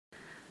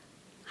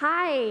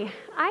Hi,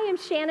 I am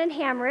Shannon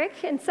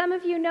Hamrick, and some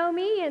of you know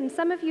me and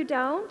some of you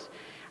don't.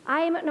 I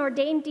am an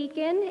ordained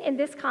deacon in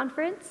this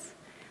conference.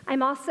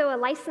 I'm also a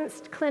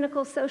licensed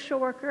clinical social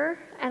worker,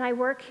 and I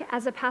work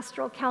as a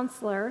pastoral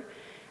counselor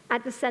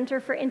at the Center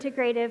for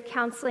Integrative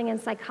Counseling and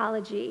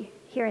Psychology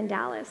here in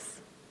Dallas.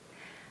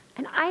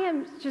 And I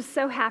am just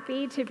so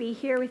happy to be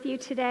here with you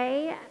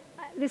today.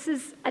 This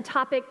is a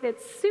topic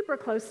that's super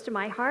close to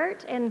my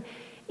heart and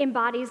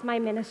embodies my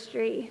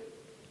ministry.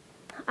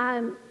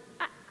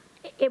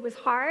 It was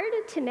hard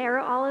to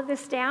narrow all of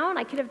this down.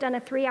 I could have done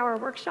a 3-hour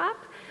workshop.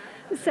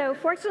 So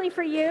fortunately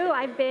for you,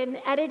 I've been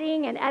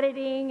editing,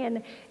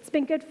 and it's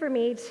been good for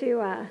me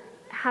to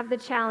have the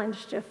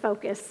challenge to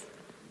focus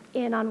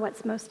in on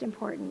what's most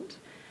important.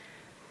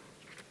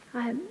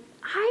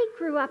 I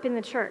grew up in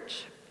the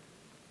church,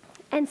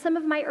 and some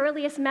of my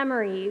earliest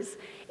memories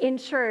in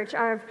church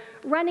are of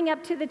running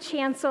up to the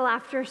chancel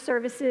after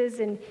services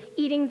and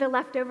eating the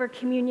leftover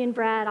communion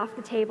bread off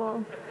the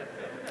table.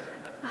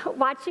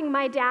 Watching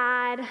my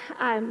dad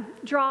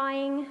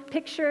drawing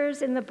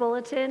pictures in the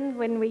bulletin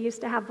when we used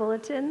to have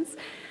bulletins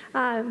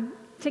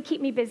to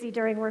keep me busy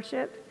during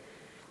worship,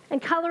 and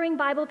coloring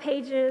Bible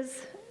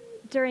pages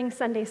during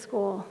Sunday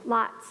school.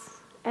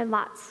 Lots and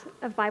lots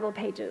of Bible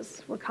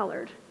pages were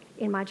colored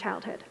in my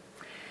childhood.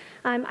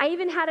 I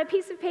even had a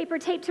piece of paper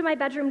taped to my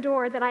bedroom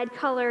door that I'd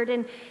colored,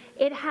 and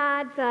it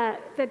had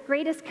the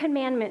greatest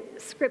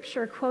commandment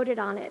scripture quoted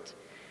on it,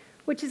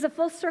 which is a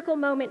full circle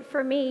moment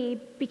for me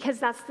because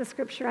that's the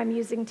scripture I'm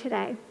using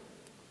today.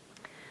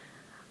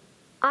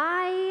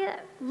 I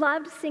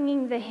loved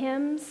singing the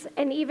hymns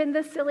and even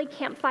the silly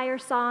campfire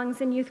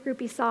songs and youth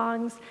groupie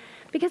songs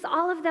because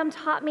all of them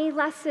taught me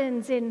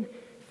lessons in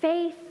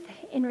faith,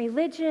 in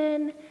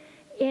religion,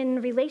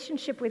 in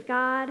relationship with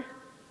God.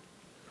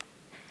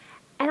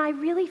 And I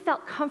really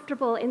felt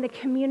comfortable in the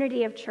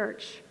community of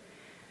church.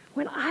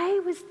 When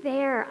I was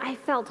there, I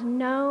felt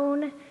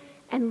known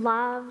and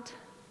loved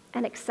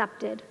and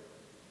accepted.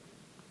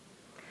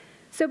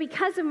 So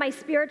because of my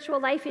spiritual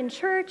life in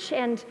church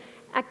and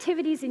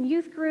activities in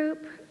youth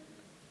group,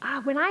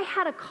 when I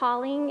had a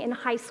calling in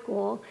high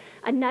school,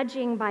 a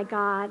nudging by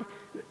God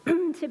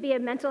to be a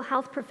mental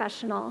health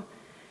professional,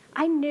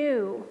 I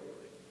knew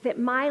that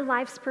my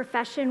life's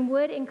profession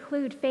would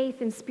include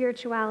faith and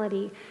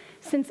spirituality,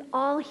 since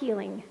all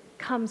healing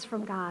comes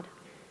from God.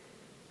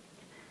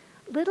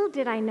 Little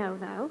did I know,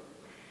 though,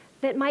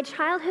 that my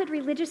childhood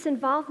religious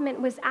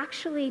involvement was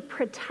actually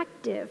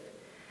protective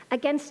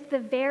against the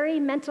very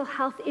mental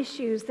health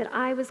issues that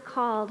I was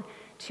called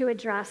to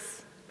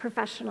address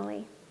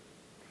professionally.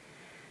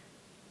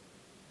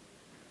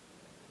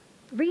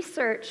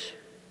 Research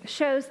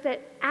shows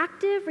that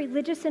active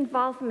religious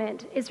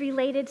involvement is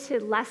related to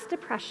less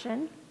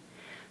depression,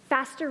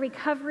 faster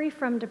recovery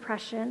from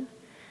depression,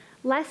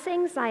 less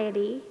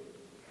anxiety,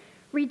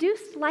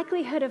 reduced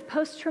likelihood of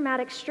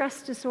post-traumatic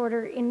stress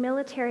disorder in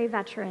military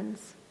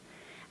veterans,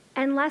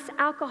 and less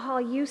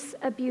alcohol use,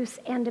 abuse,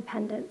 and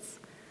dependence.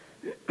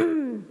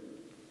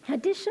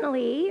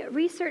 Additionally,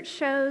 research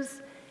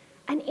shows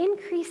an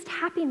increased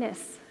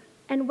happiness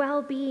and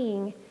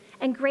well-being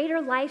and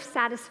greater life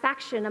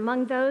satisfaction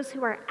among those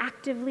who are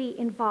actively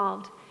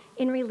involved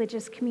in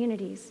religious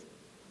communities.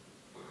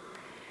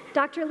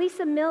 Dr.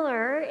 Lisa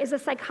Miller is a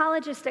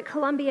psychologist at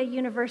Columbia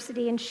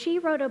University, and she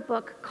wrote a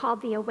book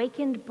called The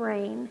Awakened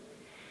Brain,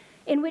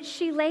 in which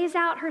she lays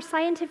out her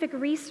scientific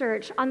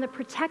research on the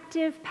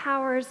protective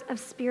powers of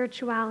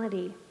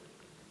spirituality.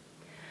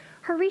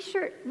 Her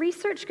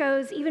research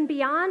goes even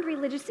beyond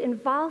religious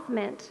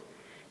involvement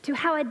to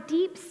how a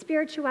deep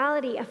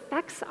spirituality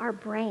affects our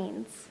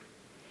brains.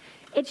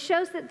 It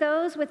shows that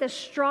those with a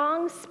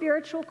strong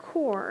spiritual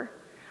core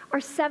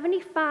are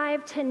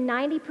 75 to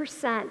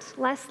 90%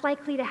 less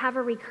likely to have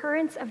a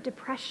recurrence of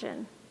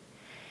depression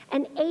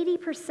and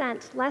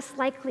 80% less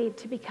likely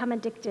to become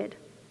addicted.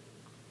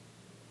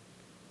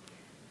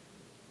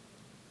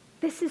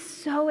 This is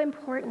so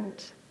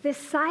important. This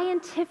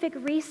scientific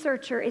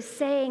researcher is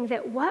saying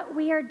that what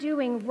we are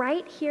doing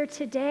right here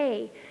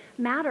today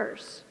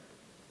matters.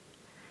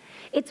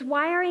 It's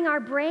wiring our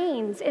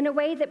brains in a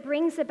way that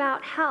brings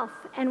about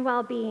health and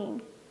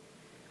well-being.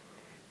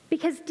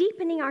 Because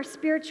deepening our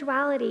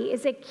spirituality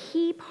is a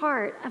key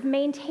part of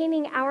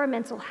maintaining our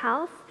mental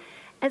health,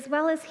 as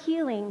well as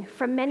healing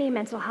from many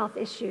mental health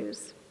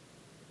issues.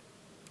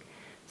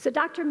 So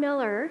Dr.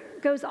 Miller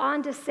goes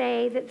on to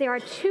say that there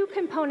are two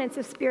components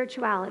of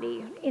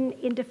spirituality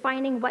in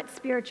defining what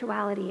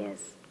spirituality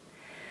is.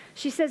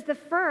 She says the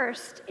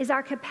first is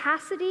our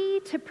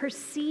capacity to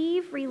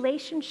perceive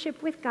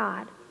relationship with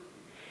God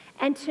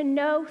and to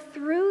know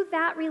through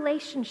that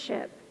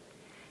relationship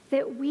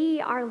that we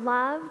are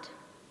loved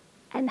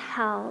and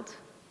held.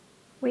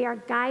 We are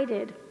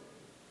guided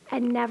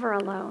and never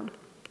alone.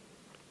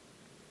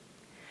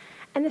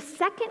 And the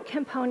second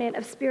component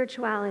of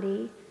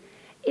spirituality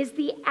is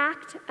the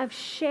act of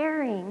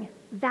sharing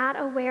that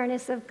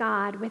awareness of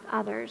God with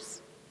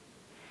others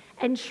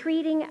and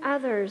treating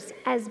others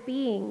as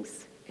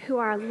beings who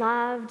are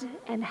loved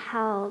and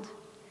held,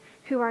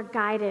 who are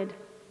guided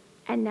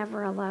and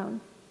never alone.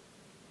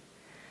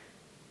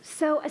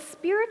 So a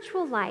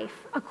spiritual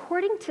life,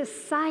 according to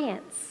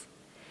science,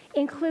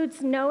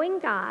 includes knowing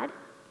God,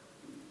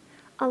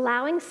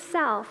 allowing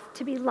self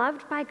to be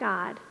loved by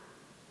God,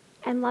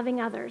 and loving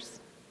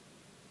others.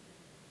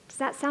 Does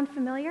that sound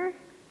familiar?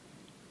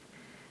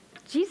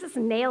 Jesus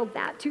nailed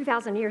that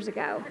 2,000 years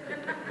ago.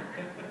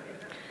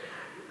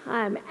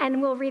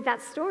 And we'll read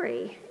that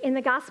story. In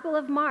the Gospel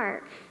of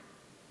Mark,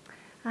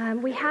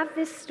 we have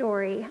this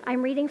story.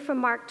 I'm reading from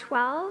Mark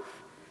 12,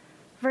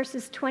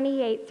 verses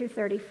 28 through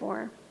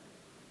 34.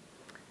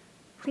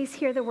 Please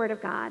hear the word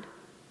of God.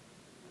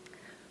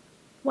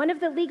 One of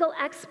the legal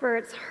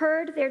experts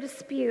heard their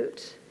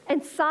dispute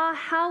and saw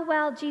how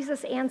well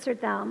Jesus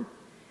answered them.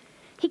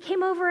 He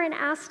came over and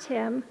asked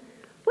him,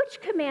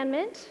 "Which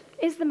commandment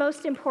is the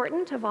most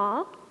important of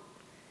all?"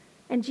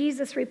 And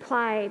Jesus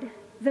replied,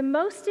 "The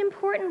most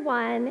important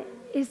one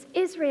is,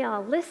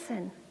 Israel,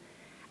 listen.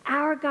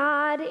 Our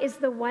God is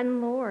the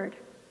one Lord,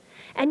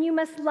 and you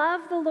must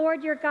love the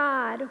Lord your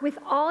God with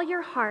all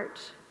your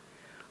heart,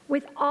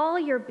 with all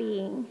your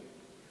being,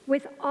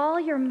 with all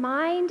your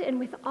mind, and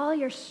with all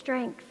your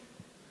strength.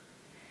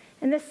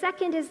 And the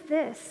second is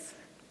this: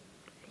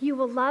 you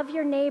will love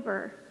your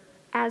neighbor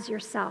as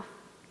yourself.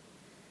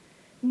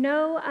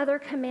 No other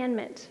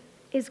commandment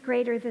is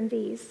greater than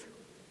these."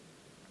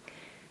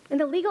 And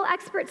the legal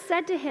expert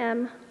said to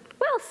him,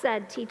 "Well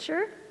said,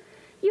 teacher.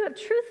 You have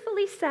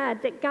truthfully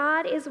said that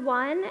God is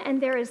one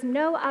and there is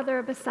no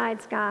other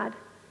besides God.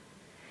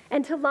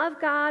 And to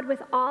love God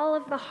with all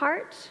of the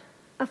heart,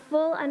 a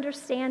full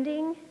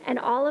understanding, and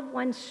all of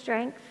one's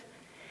strength,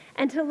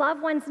 and to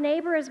love one's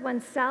neighbor as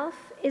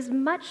oneself is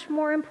much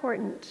more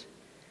important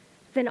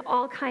than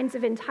all kinds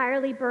of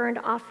entirely burned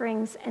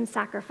offerings and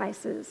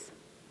sacrifices."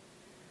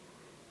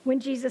 When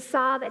Jesus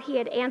saw that he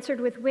had answered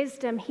with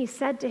wisdom, he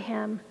said to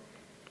him,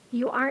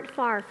 "You aren't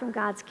far from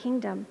God's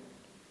kingdom."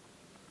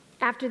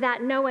 After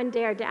that, no one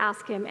dared to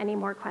ask him any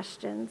more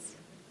questions.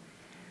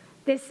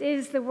 This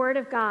is the word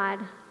of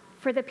God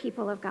for the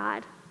people of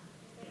God.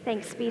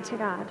 Thanks be to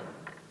God.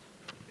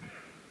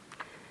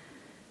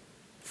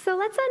 So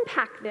let's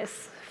unpack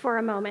this for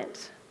a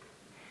moment.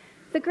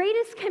 The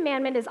greatest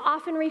commandment is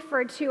often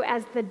referred to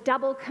as the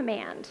double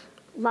command: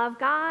 love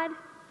God,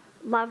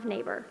 love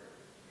neighbor.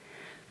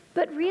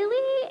 But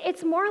really,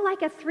 it's more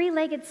like a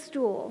three-legged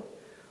stool.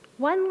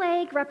 One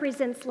leg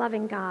represents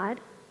loving God,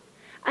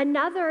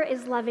 another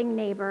is loving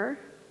neighbor,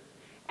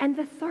 and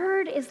the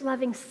third is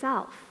loving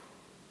self.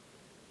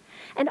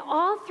 And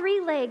all three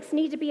legs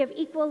need to be of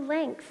equal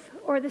length,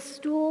 or the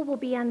stool will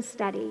be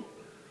unsteady.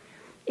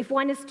 If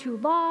one is too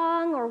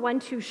long or one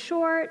too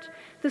short,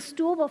 the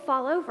stool will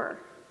fall over,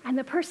 and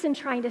the person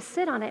trying to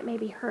sit on it may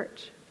be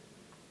hurt.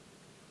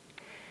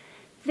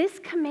 This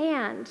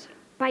command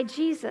by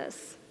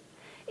Jesus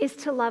is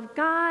to love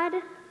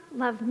God,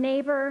 love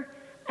neighbor,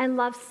 and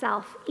love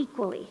self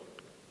equally.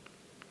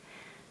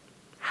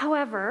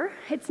 However,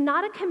 it's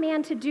not a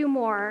command to do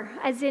more,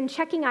 as in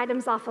checking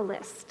items off a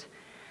list.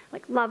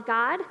 Like love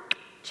God,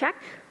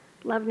 check.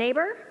 Love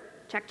neighbor,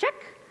 check, check.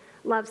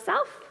 Love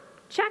self,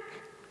 check.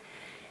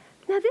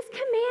 Now, this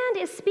command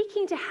is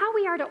speaking to how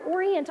we are to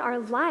orient our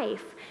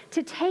life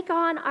to take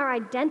on our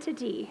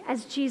identity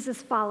as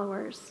Jesus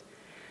followers.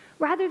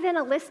 Rather than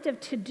a list of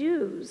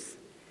to-dos,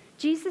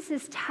 Jesus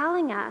is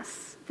telling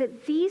us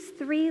that these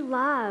three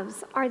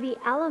loves are the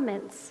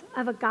elements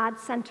of a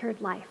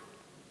God-centered life.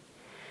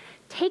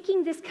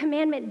 Taking this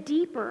commandment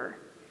deeper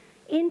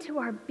into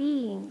our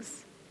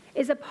beings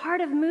is a part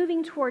of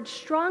moving towards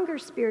stronger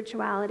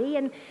spirituality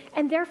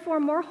and therefore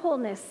more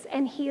wholeness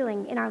and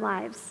healing in our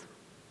lives.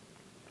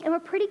 And we're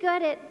pretty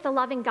good at the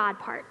loving God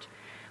part.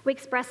 We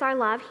express our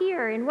love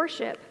here in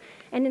worship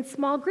and in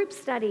small group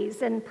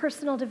studies and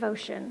personal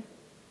devotion.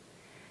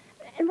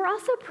 And we're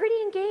also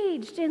pretty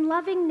engaged in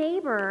loving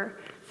neighbor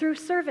through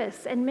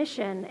service and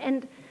mission.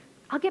 And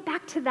I'll get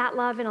back to that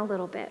love in a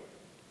little bit.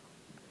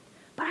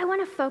 But I want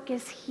to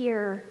focus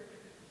here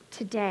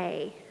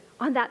today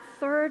on that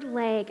third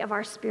leg of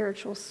our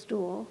spiritual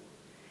stool.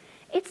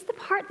 It's the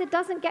part that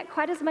doesn't get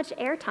quite as much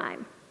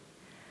airtime.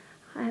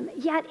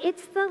 Yet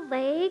it's the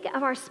leg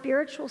of our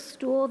spiritual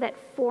stool that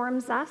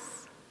forms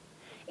us,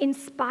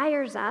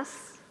 inspires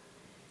us,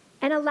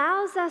 and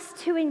allows us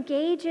to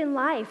engage in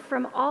life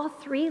from all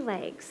three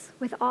legs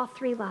with all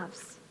three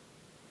loves.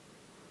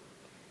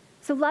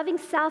 So loving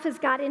self as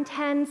God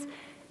intends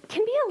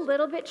can be a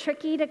little bit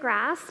tricky to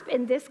grasp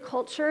in this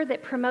culture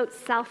that promotes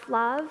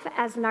self-love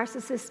as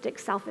narcissistic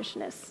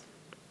selfishness.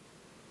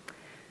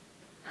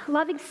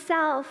 Loving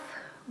self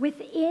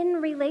within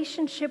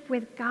relationship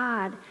with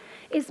God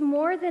is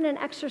more than an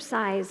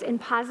exercise in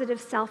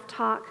positive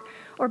self-talk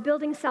or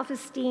building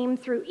self-esteem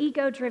through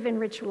ego-driven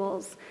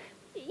rituals.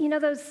 You know,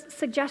 those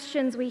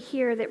suggestions we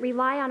hear that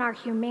rely on our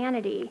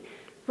humanity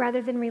rather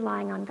than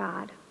relying on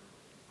God.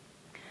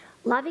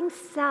 Loving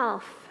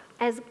self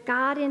as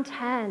God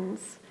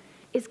intends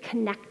is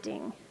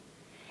connecting.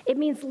 It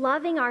means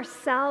loving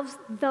ourselves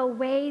the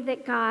way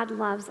that God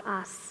loves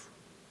us.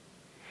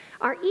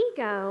 Our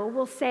ego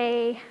will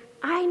say,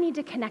 I need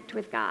to connect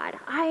with God.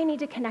 I need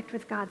to connect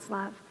with God's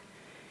love,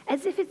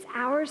 as if it's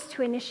ours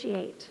to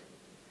initiate.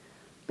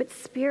 But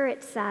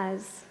Spirit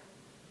says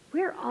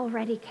we're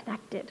already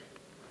connected,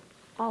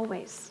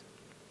 always.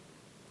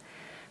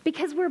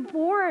 Because we're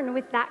born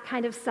with that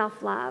kind of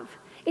self-love.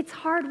 It's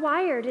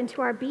hardwired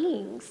into our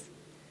beings.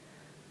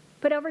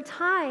 But over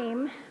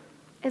time,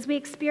 as we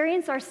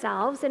experience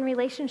ourselves in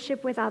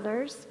relationship with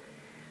others,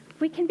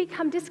 we can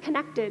become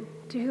disconnected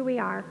to who we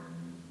are.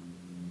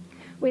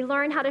 We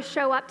learn how to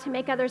show up to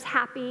make others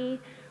happy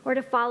or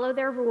to follow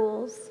their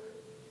rules.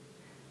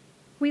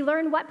 We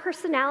learn what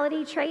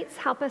personality traits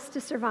help us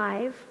to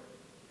survive.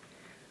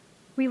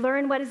 We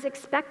learn what is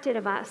expected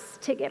of us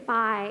to get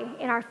by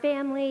in our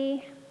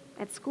family,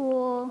 at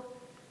school,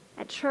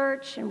 at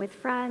church, and with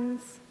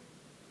friends.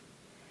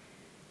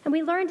 And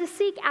we learn to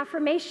seek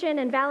affirmation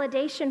and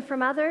validation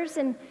from others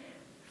and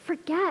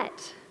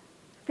forget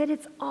that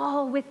it's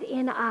all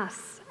within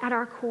us at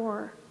our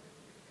core.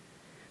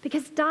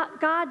 Because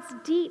God's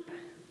deep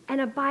and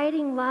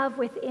abiding love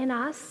within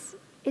us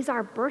is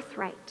our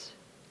birthright.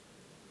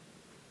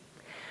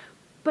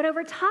 But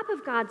over top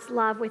of God's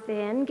love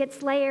within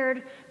gets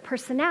layered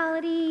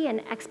personality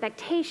and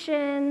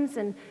expectations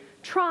and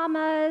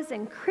traumas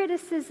and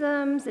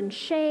criticisms and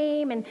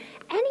shame and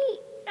any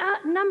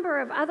number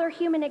of other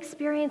human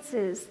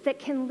experiences that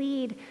can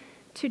lead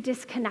to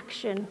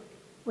disconnection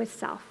with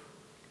self.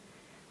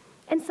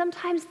 And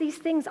sometimes these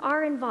things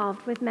are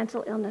involved with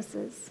mental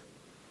illnesses.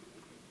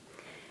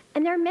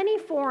 And there are many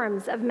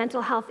forms of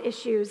mental health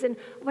issues, and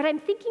what I'm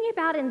thinking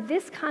about in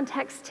this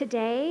context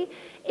today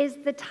is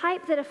the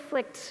type that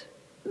afflict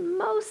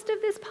most of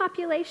this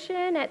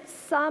population at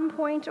some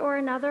point or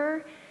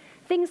another.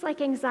 Things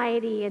like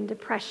anxiety and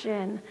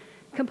depression,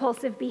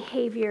 compulsive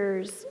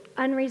behaviors,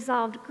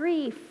 unresolved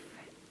grief,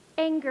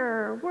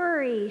 anger,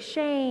 worry,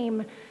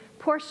 shame,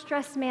 poor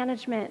stress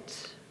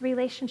management,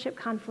 relationship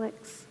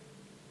conflicts.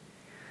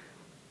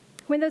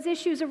 When those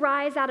issues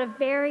arise out of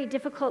very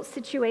difficult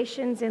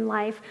situations in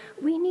life,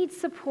 we need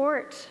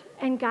support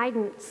and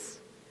guidance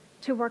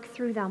to work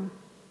through them.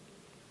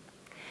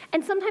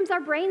 And sometimes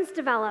our brains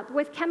develop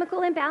with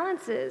chemical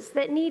imbalances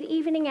that need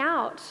evening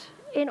out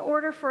in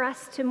order for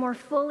us to more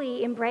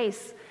fully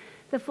embrace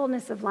the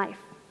fullness of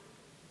life.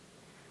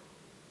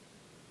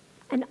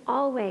 And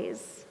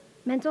always,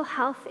 mental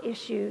health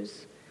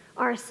issues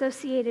are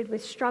associated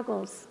with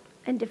struggles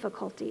and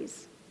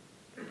difficulties.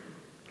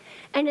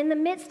 And in the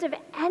midst of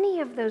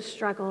any of those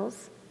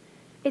struggles,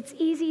 it's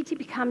easy to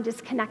become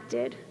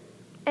disconnected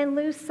and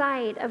lose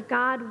sight of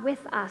God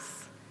with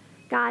us,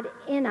 God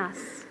in us,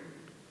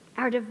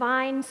 our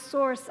divine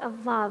source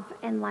of love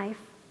and life.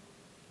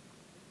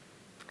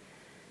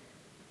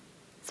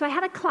 So I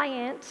had a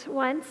client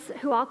once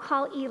who I'll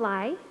call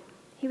Eli.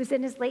 He was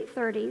in his late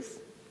 30s.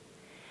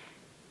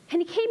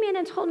 And he came in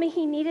and told me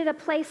he needed a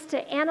place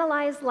to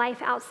analyze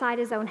life outside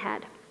his own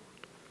head.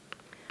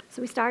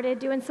 So we started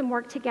doing some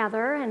work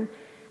together, and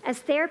as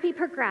therapy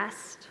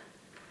progressed,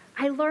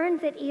 I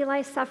learned that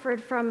Eli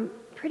suffered from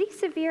pretty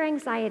severe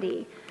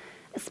anxiety,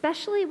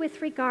 especially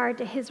with regard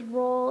to his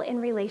role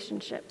in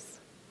relationships.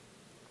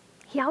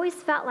 He always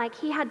felt like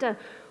he had to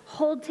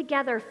hold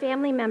together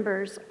family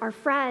members or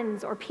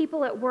friends or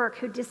people at work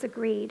who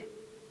disagreed.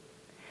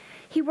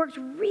 He worked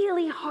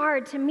really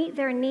hard to meet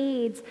their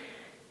needs,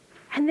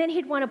 and then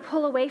he'd want to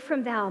pull away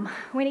from them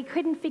when he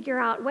couldn't figure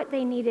out what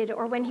they needed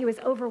or when he was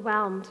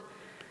overwhelmed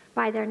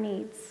by their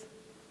needs.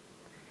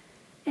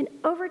 And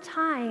over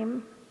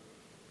time,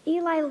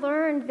 Eli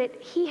learned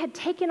that he had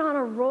taken on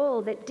a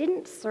role that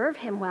didn't serve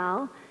him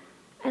well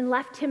and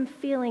left him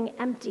feeling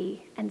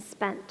empty and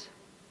spent.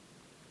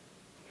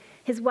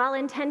 His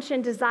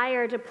well-intentioned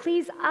desire to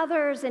please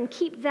others and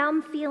keep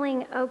them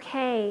feeling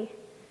okay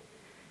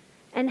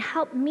and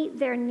help meet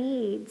their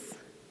needs,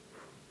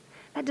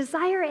 that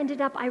desire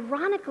ended up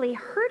ironically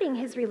hurting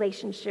his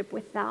relationship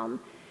with them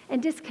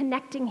and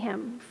disconnecting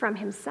him from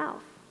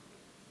himself.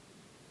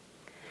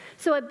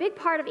 So a big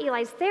part of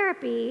Eli's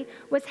therapy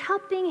was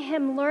helping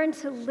him learn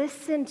to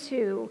listen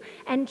to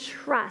and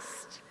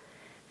trust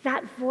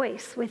that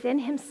voice within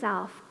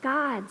himself,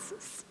 God's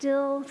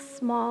still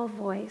small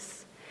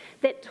voice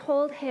that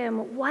told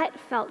him what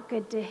felt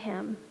good to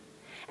him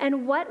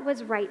and what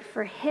was right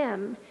for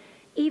him,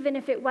 even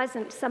if it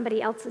wasn't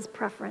somebody else's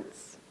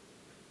preference.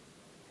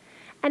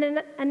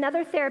 And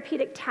another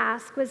therapeutic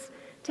task was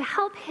to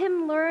help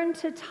him learn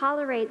to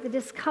tolerate the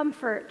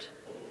discomfort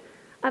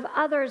of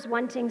others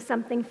wanting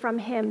something from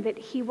him that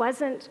he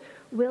wasn't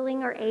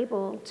willing or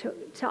able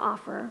to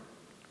offer.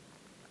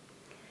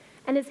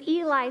 And as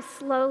Eli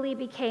slowly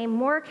became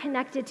more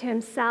connected to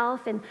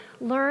himself and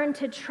learned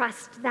to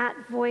trust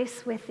that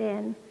voice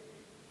within,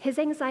 his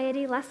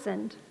anxiety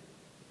lessened.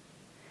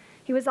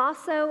 He was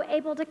also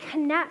able to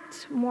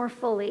connect more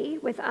fully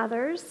with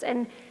others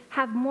and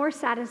have more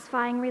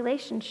satisfying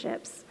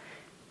relationships,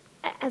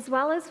 as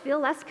well as feel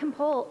less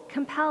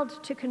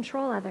compelled to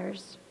control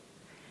others.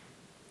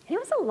 It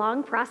was a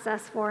long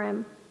process for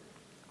him,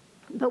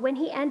 but when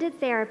he ended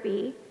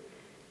therapy,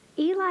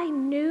 Eli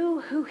knew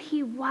who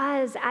he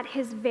was at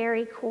his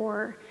very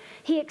core.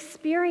 He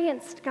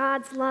experienced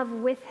God's love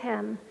with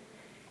him,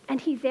 and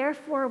he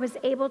therefore was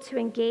able to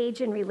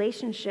engage in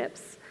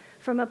relationships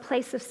from a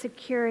place of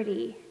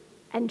security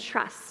and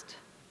trust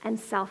and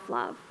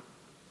self-love.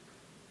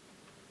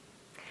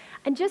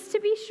 And just to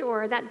be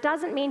sure, that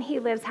doesn't mean he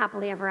lives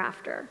happily ever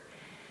after.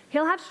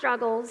 He'll have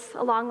struggles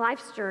along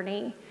life's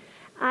journey,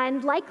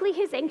 and likely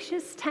his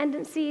anxious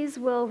tendencies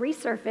will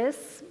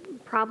resurface,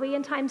 probably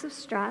in times of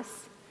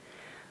stress.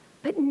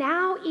 But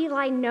now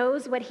Eli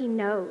knows what he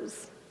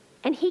knows,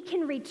 and he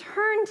can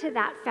return to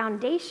that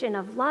foundation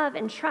of love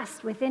and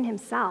trust within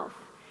himself.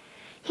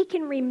 He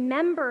can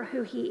remember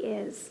who he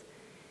is,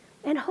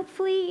 and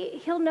hopefully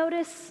he'll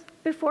notice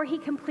before he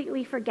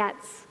completely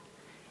forgets.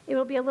 It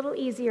will be a little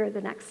easier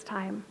the next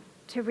time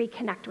to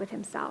reconnect with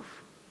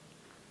himself.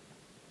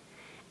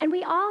 And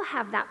we all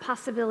have that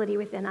possibility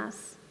within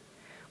us.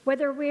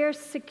 Whether we're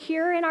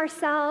secure in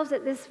ourselves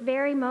at this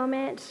very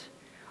moment,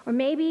 or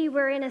maybe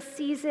we're in a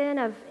season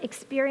of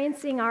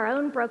experiencing our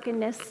own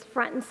brokenness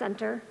front and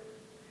center,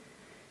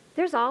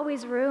 there's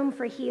always room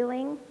for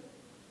healing.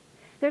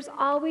 There's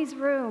always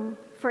room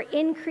for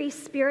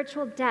increased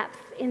spiritual depth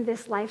in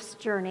this life's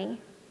journey.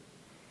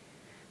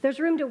 There's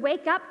room to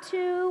wake up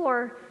to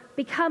or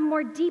become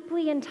more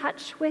deeply in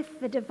touch with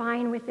the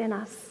divine within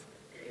us,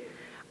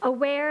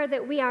 aware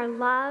that we are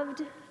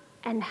loved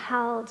and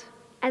held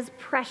as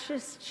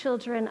precious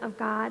children of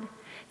God,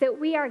 that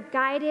we are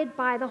guided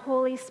by the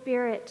Holy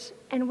Spirit,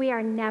 and we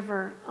are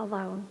never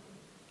alone.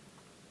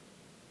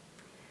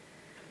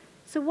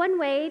 So one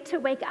way to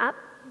wake up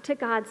to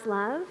God's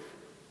love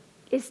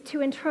is to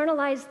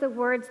internalize the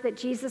words that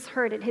Jesus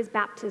heard at his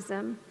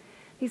baptism.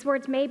 These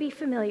words may be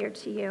familiar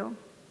to you.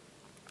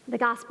 The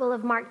Gospel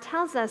of Mark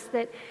tells us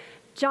that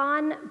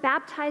John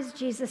baptized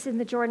Jesus in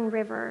the Jordan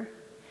River,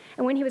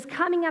 and when he was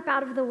coming up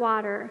out of the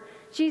water,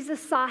 Jesus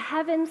saw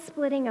heaven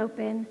splitting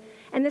open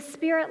and the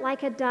Spirit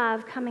like a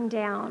dove coming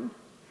down.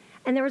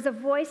 And there was a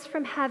voice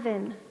from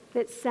heaven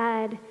that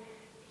said,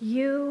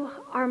 "You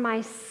are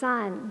my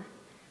Son,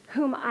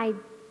 whom I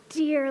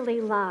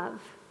dearly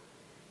love.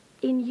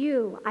 In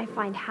you I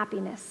find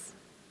happiness."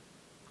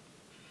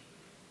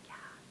 Yeah,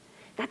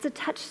 that's a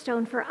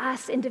touchstone for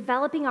us in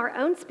developing our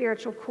own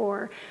spiritual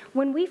core.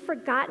 When we've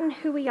forgotten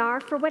who we are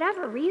for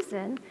whatever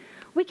reason,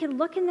 we can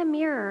look in the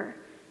mirror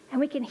and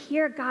we can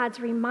hear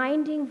God's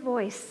reminding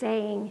voice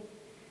saying,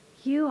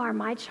 "You are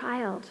my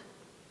child,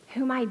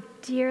 whom I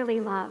dearly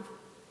love.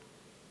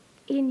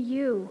 In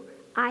you,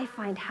 I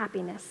find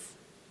happiness."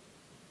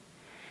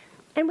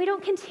 And we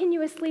don't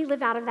continuously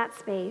live out of that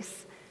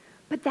space,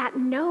 but that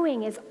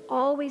knowing is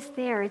always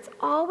there. It's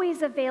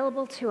always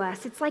available to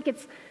us. It's like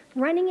it's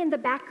running in the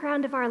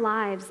background of our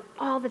lives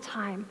all the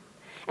time.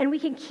 And we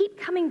can keep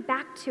coming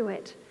back to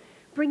it,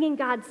 bringing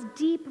God's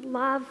deep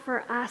love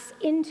for us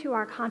into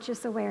our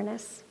conscious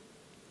awareness.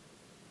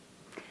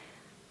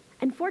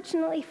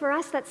 Unfortunately for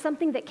us, that's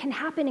something that can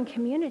happen in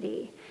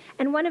community.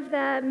 And one of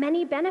the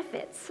many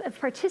benefits of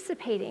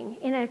participating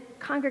in a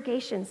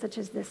congregation such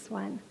as this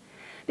one,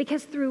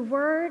 because through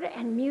word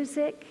and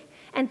music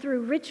and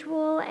through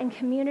ritual and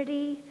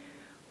community,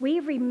 we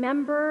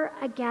remember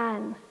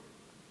again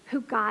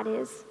who God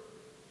is,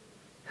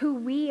 who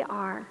we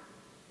are,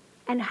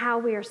 and how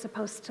we are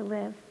supposed to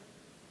live.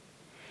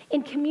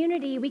 In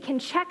community, we can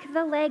check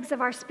the legs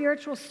of our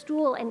spiritual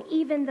stool and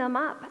even them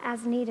up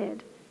as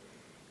needed.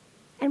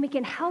 And we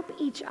can help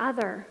each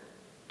other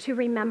to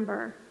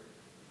remember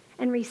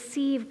and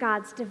receive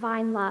God's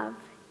divine love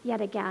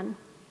yet again.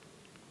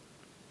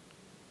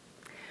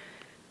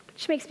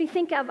 Which makes me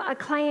think of a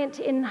client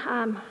in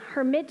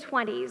her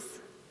mid-20s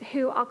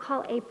who I'll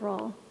call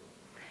April.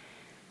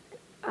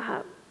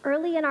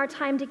 Early in our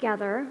time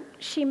together,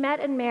 she met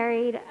and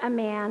married a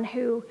man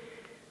who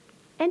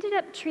ended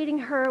up treating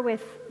her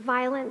with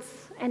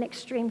violence and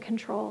extreme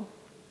control.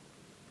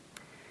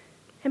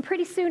 And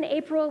pretty soon,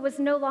 April was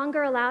no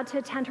longer allowed to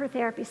attend her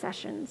therapy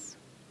sessions.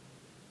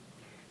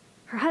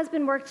 Her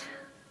husband worked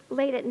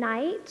late at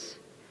night,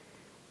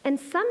 and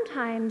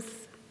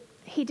sometimes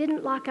he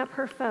didn't lock up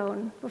her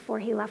phone before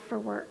he left for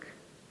work.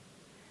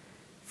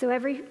 So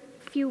every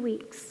few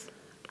weeks,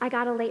 I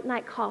got a late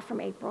night call from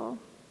April.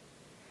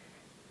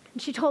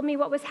 And she told me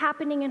what was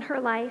happening in her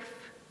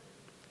life,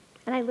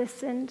 and I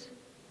listened.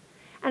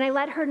 And I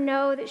let her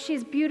know that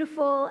she's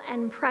beautiful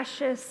and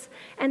precious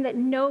and that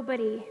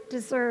nobody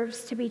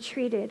deserves to be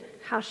treated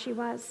how she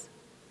was.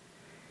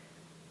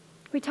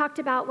 We talked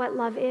about what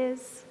love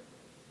is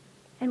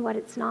and what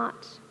it's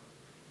not.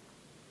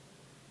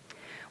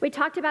 We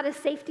talked about a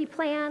safety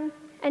plan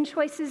and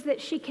choices that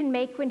she can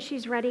make when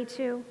she's ready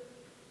to.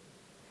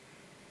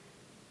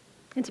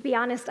 And to be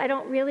honest, I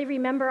don't really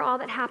remember all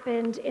that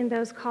happened in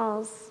those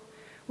calls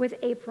with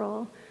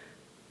April.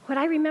 What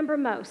I remember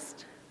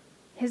most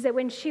is that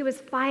when she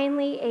was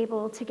finally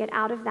able to get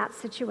out of that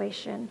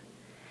situation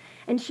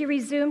and she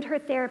resumed her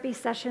therapy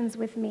sessions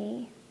with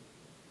me,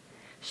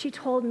 she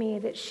told me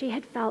that she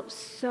had felt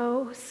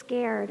so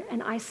scared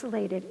and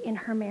isolated in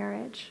her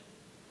marriage.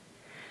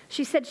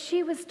 She said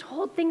she was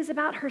told things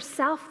about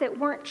herself that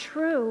weren't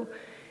true,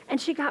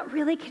 and she got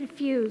really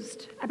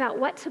confused about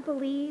what to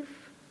believe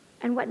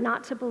and what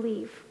not to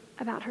believe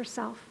about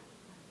herself.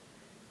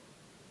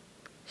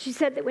 She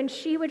said that when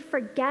she would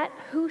forget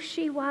who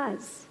she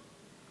was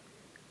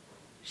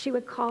she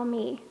would call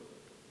me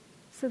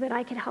so that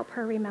I could help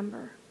her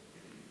remember.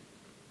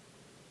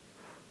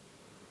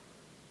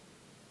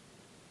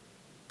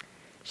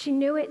 She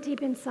knew it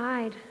deep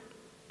inside,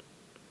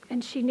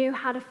 and she knew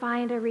how to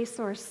find a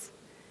resource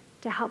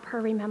to help her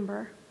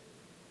remember.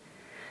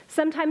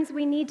 Sometimes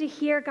we need to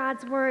hear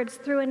God's words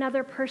through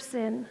another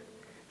person,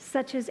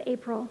 such as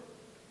April.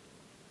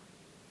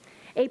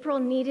 April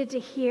needed to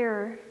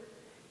hear,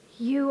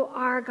 "You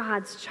are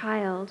God's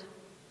child,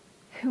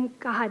 whom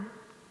God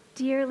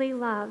dearly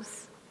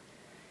loves,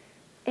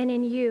 and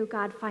in you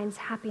God finds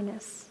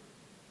happiness."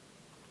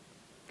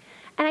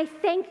 And I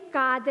thank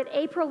God that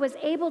April was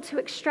able to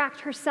extract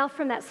herself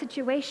from that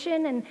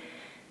situation, and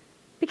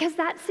because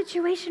that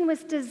situation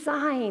was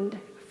designed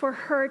for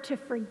her to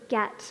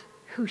forget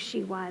who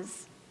she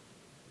was.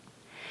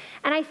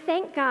 And I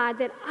thank God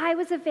that I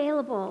was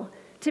available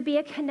to be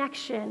a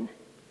connection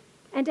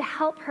and to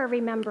help her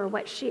remember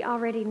what she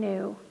already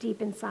knew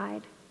deep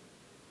inside.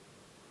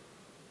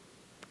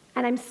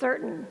 And I'm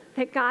certain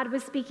that God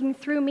was speaking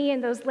through me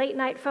in those late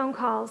night phone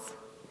calls,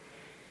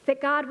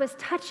 that God was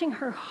touching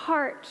her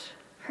heart,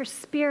 her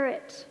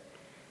spirit.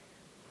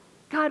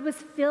 God was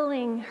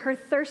filling her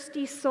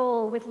thirsty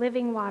soul with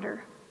living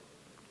water.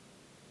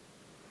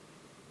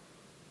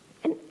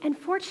 And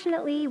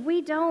fortunately,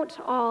 we don't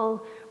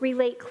all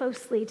relate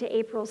closely to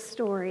April's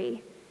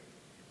story.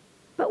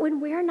 But when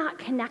we're not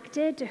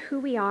connected to who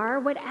we are,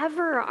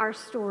 whatever our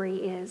story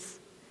is,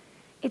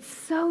 it's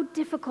so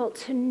difficult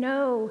to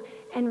know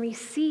and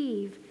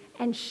receive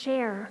and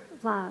share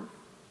love.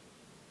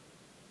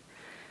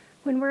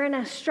 When we're in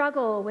a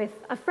struggle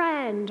with a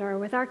friend or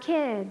with our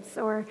kids,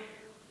 or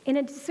in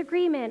a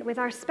disagreement with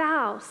our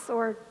spouse,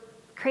 or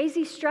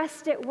crazy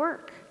stressed at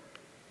work,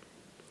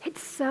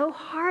 it's so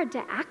hard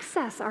to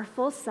access our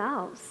full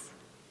selves.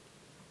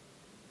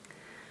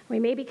 We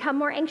may become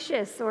more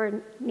anxious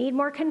or need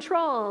more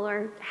control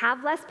or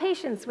have less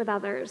patience with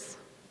others.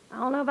 I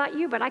don't know about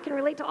you, but I can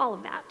relate to all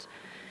of that.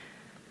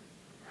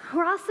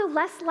 We're also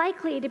less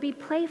likely to be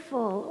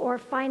playful or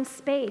find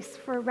space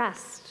for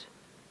rest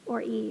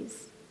or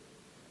ease.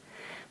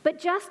 But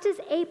just as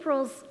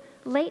April's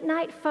late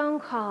night phone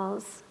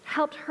calls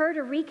helped her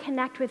to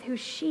reconnect with who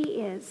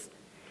she is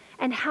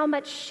and how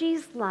much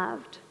she's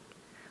loved,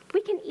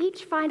 we can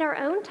each find our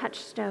own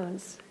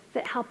touchstones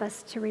that help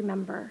us to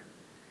remember.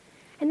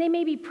 And they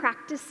may be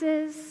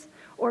practices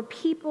or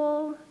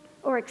people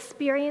or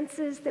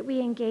experiences that we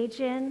engage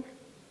in,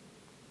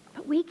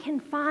 but we can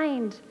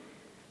find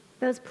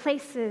those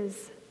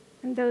places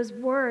and those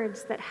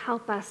words that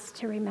help us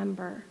to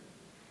remember.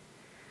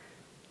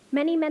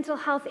 Many mental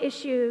health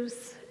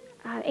issues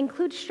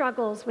include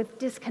struggles with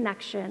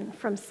disconnection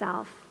from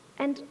self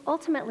and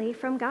ultimately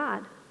from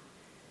God.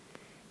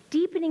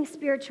 Deepening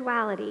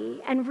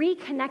spirituality and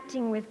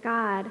reconnecting with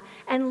God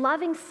and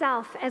loving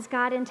self as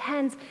God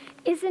intends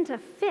isn't a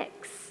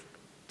fix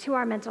to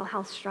our mental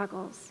health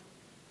struggles.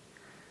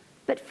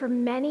 But for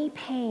many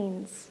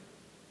pains,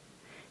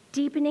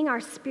 deepening our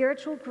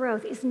spiritual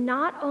growth is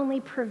not only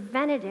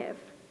preventative,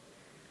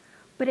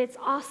 but it's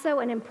also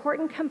an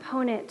important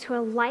component to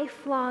a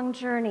lifelong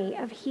journey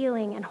of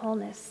healing and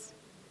wholeness.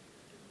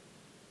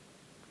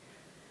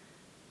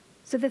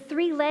 So the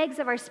three legs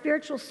of our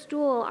spiritual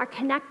stool are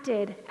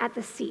connected at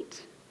the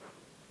seat.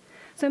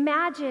 So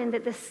imagine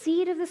that the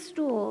seat of the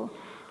stool,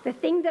 the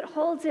thing that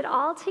holds it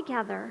all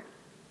together,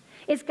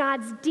 is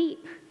God's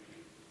deep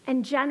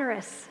and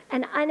generous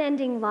and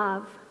unending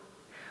love.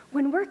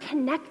 When we're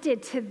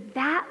connected to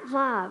that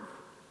love,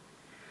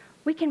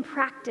 we can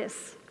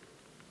practice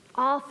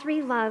all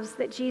three loves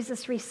that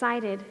Jesus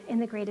recited in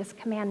the greatest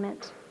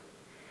commandment.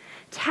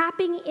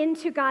 Tapping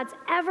into God's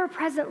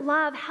ever-present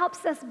love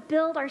helps us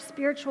build our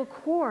spiritual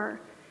core,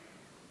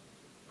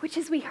 which,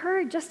 as we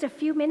heard just a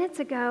few minutes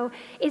ago,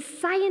 is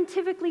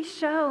scientifically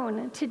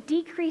shown to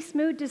decrease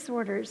mood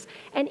disorders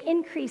and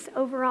increase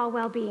overall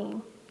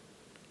well-being.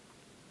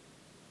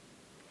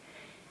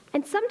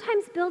 And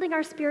sometimes building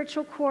our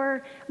spiritual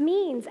core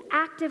means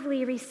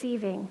actively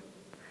receiving,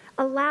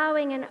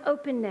 allowing an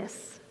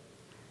openness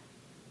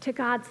to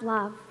God's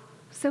love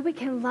so we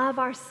can love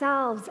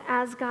ourselves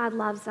as God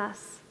loves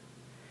us.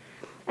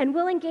 And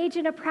we'll engage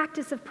in a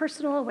practice of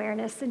personal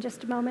awareness in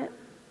just a moment.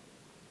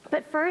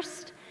 But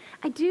first,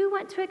 I do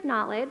want to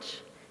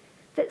acknowledge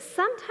that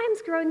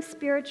sometimes growing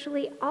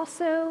spiritually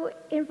also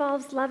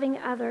involves loving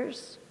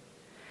others,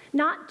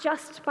 not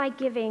just by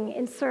giving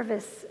in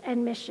service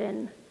and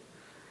mission,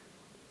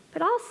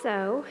 but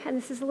also, and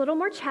this is a little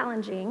more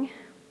challenging,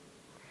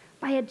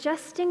 by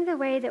adjusting the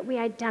way that we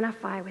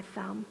identify with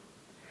them.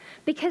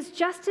 Because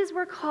just as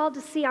we're called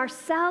to see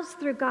ourselves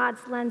through God's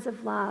lens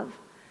of love,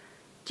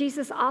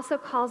 Jesus also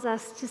calls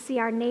us to see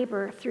our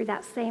neighbor through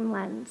that same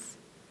lens.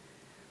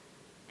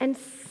 And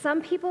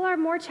some people are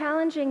more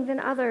challenging than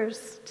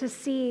others to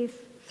see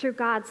through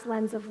God's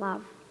lens of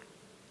love.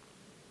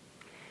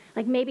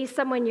 Like maybe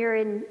someone you're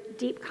in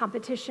deep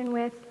competition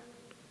with,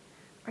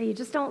 or you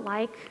just don't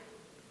like,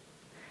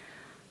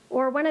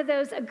 or one of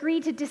those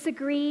agree to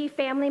disagree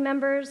family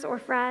members or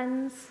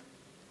friends,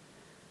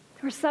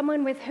 or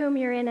someone with whom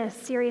you're in a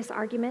serious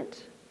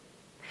argument.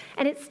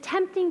 And it's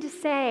tempting to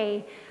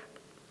say,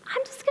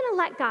 I'm just going to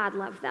let God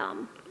love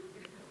them.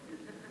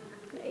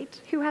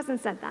 Right? Who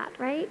hasn't said that,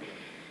 right?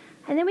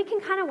 And then we can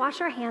kind of wash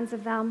our hands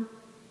of them.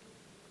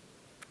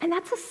 And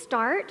that's a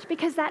start,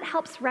 because that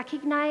helps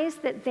recognize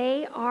that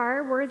they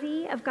are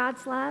worthy of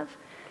God's love,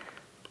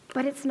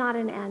 but it's not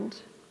an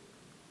end.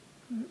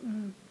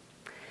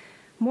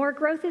 More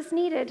growth is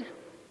needed,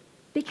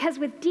 because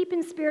with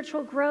deepened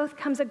spiritual growth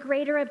comes a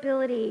greater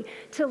ability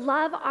to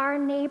love our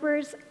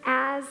neighbors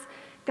as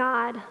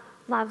God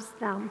loves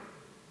them.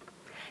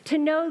 To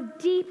know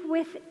deep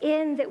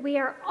within that we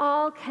are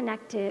all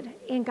connected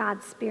in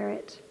God's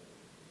Spirit.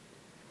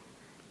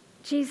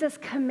 Jesus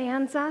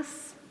commands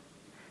us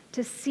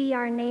to see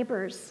our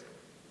neighbors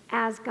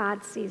as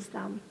God sees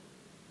them.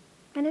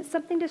 And it's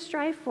something to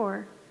strive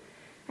for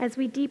as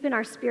we deepen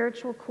our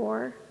spiritual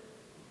core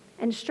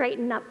and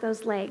straighten up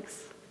those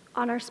legs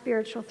on our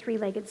spiritual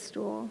three-legged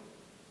stool.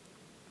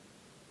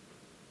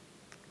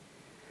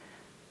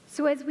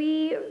 So as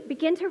we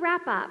begin to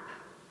wrap up,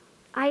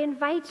 I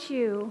invite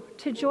you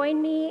to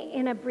join me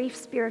in a brief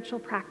spiritual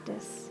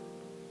practice.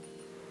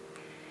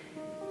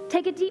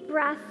 Take a deep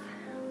breath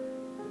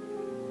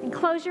and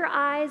close your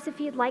eyes if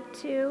you'd like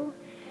to,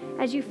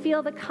 as you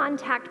feel the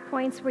contact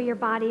points where your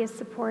body is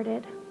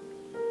supported.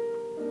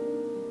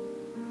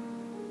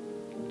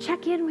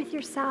 Check in with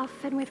yourself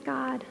and with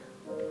God.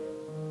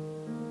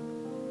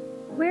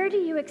 Where do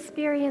you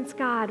experience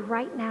God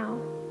right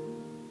now?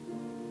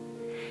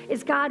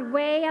 Is God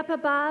way up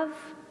above?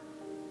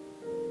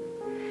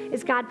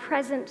 Is God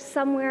present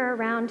somewhere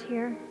around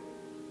here?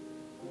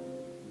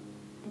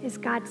 Is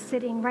God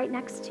sitting right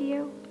next to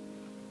you?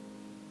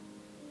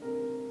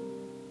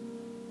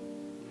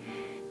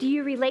 Do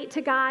you relate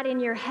to God in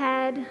your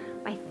head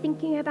by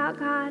thinking about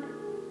God?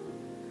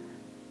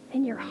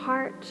 In your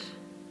heart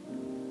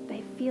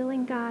by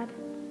feeling God?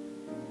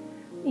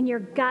 In your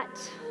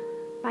gut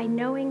by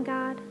knowing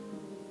God?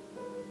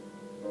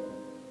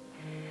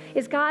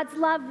 Is God's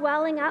love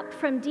welling up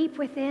from deep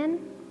within?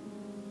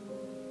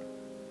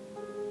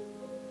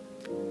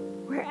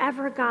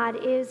 Wherever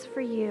God is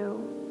for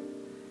you,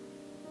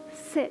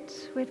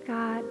 sit with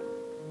God,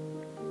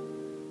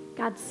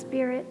 God's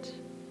Spirit,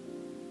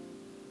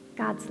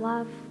 God's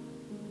love.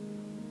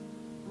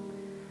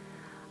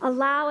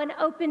 Allow an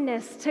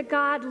openness to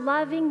God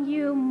loving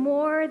you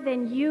more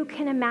than you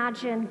can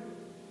imagine.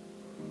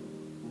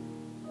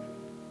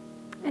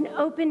 An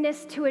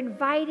openness to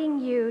inviting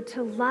you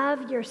to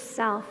love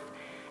yourself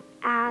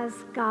as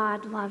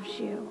God loves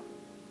you.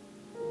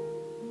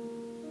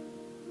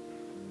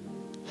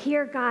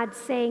 Hear God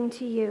saying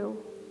to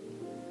you,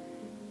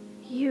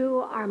 "You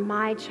are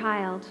my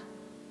child,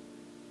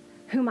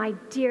 whom I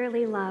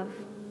dearly love.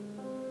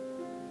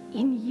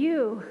 In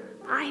you,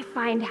 I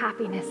find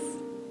happiness."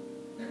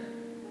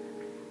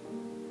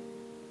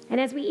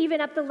 And as we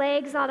even up the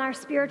legs on our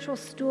spiritual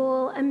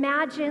stool,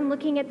 imagine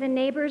looking at the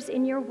neighbors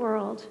in your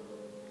world,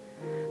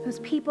 those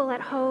people at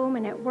home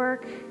and at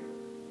work,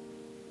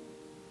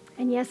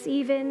 and yes,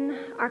 even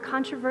our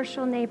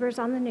controversial neighbors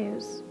on the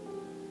news,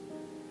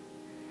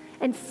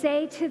 and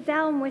say to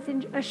them with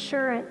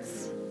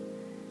assurance,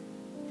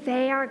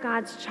 they are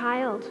God's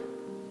child,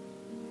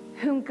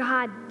 whom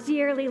God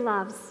dearly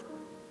loves.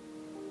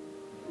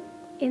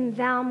 In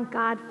them,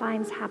 God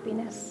finds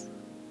happiness.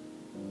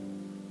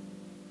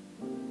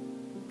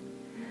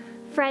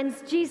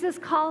 Friends, Jesus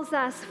calls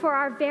us for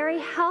our very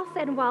health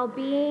and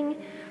well-being,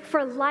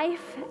 for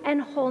life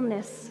and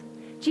wholeness.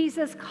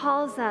 Jesus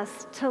calls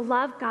us to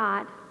love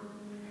God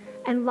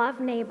and love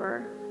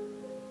neighbor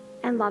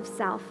and love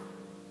self.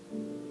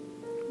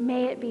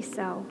 May it be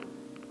so.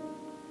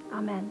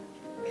 Amen.